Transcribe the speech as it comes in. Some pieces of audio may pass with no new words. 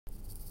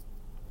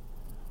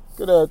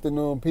Good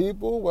afternoon,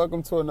 people.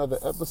 Welcome to another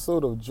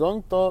episode of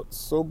Drunk Thoughts,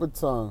 Sober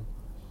Tongue.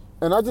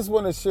 And I just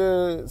want to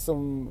share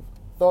some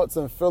thoughts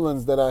and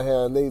feelings that I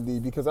had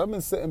lately because I've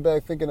been sitting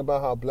back thinking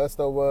about how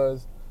blessed I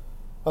was,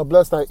 how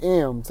blessed I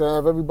am to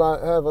have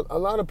a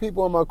lot of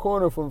people in my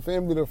corner from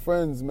family to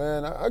friends,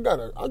 man. I got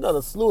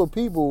a slew of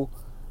people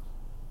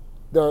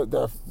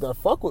that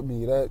fuck with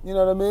me, that, you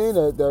know what I mean,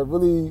 that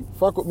really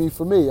fuck with me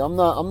for me. I'm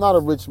not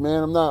a rich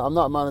man. I'm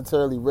not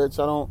monetarily rich.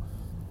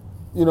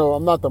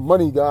 I'm not the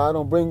money guy. I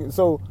don't bring...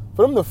 So,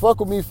 for them to fuck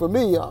with me for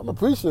me, I'm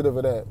appreciative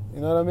of that. You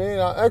know what I mean?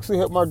 I actually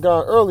hit my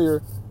guy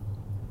earlier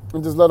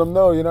and just let him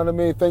know, you know what I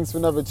mean? Thanks for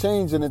never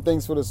changing and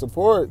thanks for the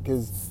support,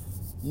 because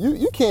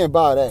you can't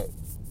buy that.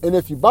 And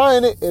if you're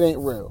buying it, it ain't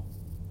real.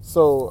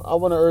 So, I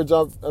want to urge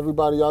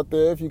everybody out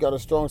there, if you got a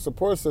strong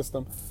support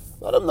system,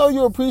 let them know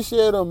you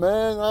appreciate them,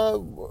 man.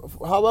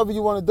 However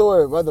you want to do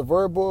it, whether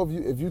verbal,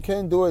 if you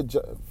can do it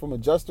from a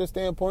gesture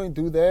standpoint,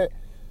 do that.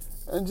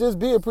 And just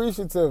be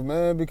appreciative,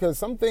 man, because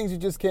some things you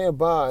just can't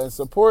buy, and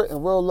support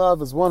and real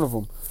love is one of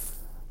them.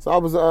 So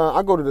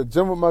I go to the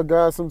gym with my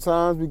guys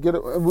sometimes.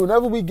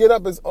 Whenever we get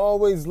up, it's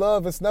always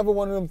love. It's never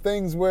one of them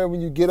things where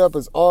when you get up,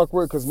 it's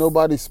awkward because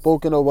nobody's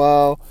spoken in a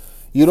while.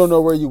 You don't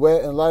know where you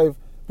at in life.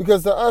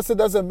 Because to us, it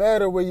doesn't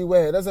matter where you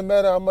at. It doesn't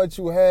matter how much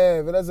you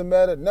have. It doesn't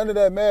matter. None of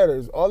that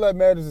matters. All that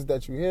matters is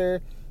that you're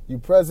here, you're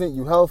present,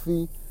 you're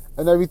healthy,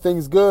 and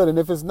everything's good. And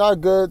if it's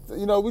not good,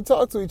 we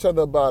talk to each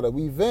other about it.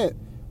 We vent.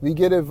 We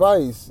get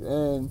advice,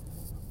 and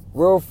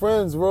real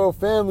friends, real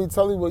family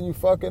tell you when you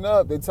fucking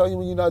up. They tell you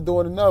when you're not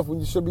doing enough, when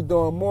you should be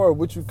doing more,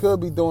 what you could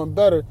be doing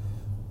better,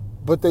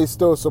 but they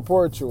still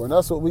support you. And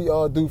that's what we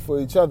all do for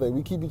each other.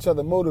 We keep each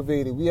other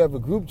motivated. We have a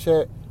group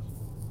chat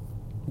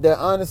that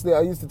honestly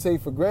I used to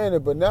take for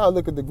granted, but now I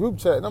look at the group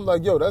chat and I'm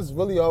like, yo, that's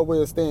really our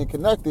way of staying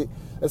connected,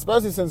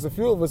 especially since a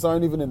few of us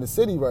aren't even in the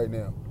city right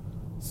now.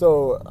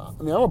 So,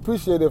 I'm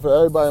appreciative for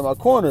everybody in my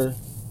corner.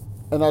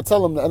 And I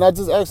tell him, and I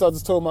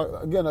just told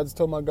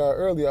my guy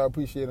earlier I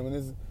appreciate him,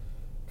 and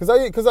because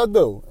I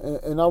do,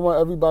 and I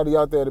want everybody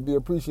out there to be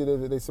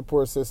appreciative of their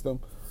support system.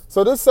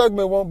 So this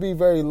segment won't be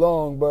very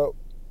long, but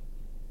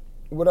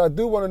what I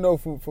do want to know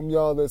from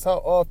y'all is, how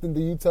often do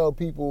you tell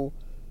people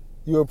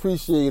you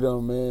appreciate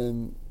them,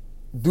 and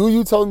do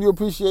you tell them you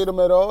appreciate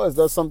them at all? Is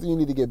that something you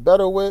need to get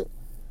better with?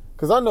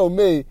 Because I know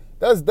me,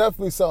 that's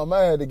definitely something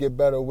I had to get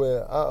better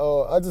with.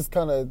 I just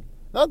kind of...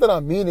 Not that I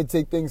mean to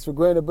take things for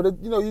granted, but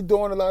you're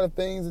doing a lot of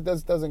things. It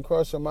just doesn't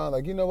cross your mind.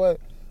 Like, you know what?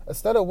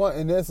 Instead of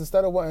wanting this,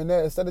 instead of wanting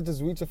that, instead of just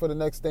reaching for the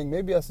next thing,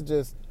 maybe I should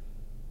just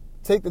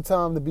take the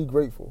time to be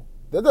grateful.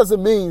 That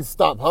doesn't mean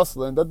stop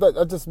hustling.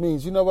 That just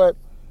means, you know what?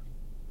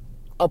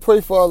 I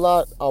pray for a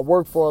lot. I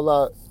work for a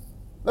lot.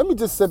 Let me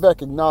just sit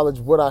back and acknowledge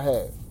what I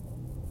have.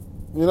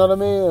 You know what I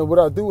mean? And what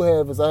I do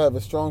have is I have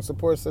a strong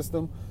support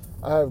system.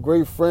 I have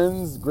great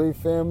friends, great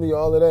family,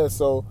 all of that.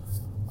 So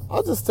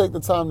I'll just take the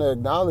time to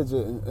acknowledge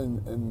it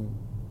and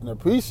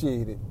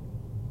appreciate it.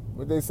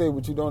 What they say,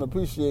 what you don't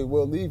appreciate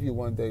will leave you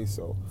one day.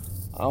 So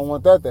I don't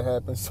want that to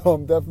happen. So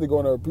I'm definitely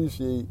going to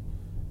appreciate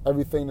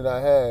everything that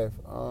I have.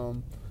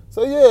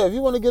 So yeah, if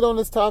you want to get on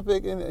this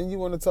topic and you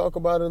want to talk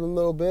about it a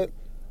little bit,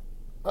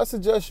 I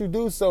suggest you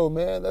do so,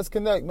 man. Let's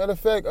connect. Matter of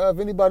fact, if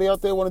anybody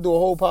out there want to do a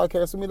whole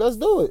podcast with me, let's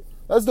do it.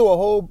 Let's do a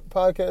whole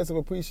podcast of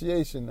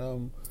appreciation.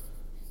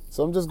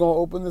 So I'm just going to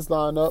open this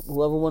line up.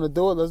 Whoever want to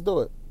do it, let's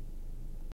do it.